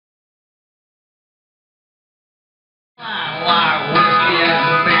Like whiskey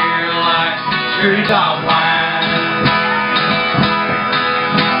and beer, like street dog wine.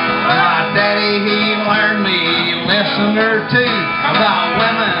 My daddy, he learned me a lesson or two about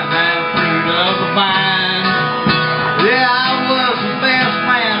women and fruit of the vine. Yeah, I was the best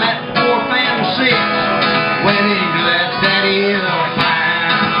man at 4th and 6th, waiting to that daddy of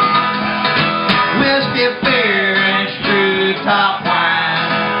mine. Whiskey, beer, and street top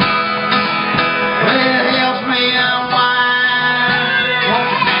wine. Well, it helps me unwind. Won't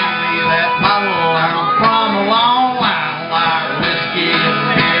you hand me that bottle? I'm from a long line, like whiskey and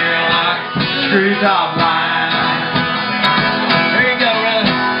beer, like screw top wine. There you go, brother.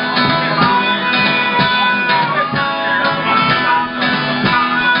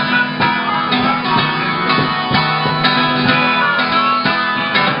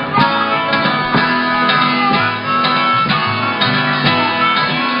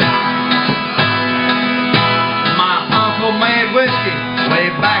 Whiskey way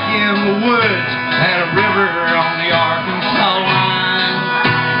back in the woods at a river on the Arkansas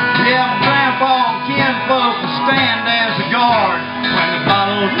line. Yeah, my grandpa and kinfolk would stand as a guard when the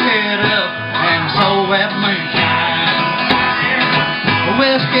bottles hit up and so that man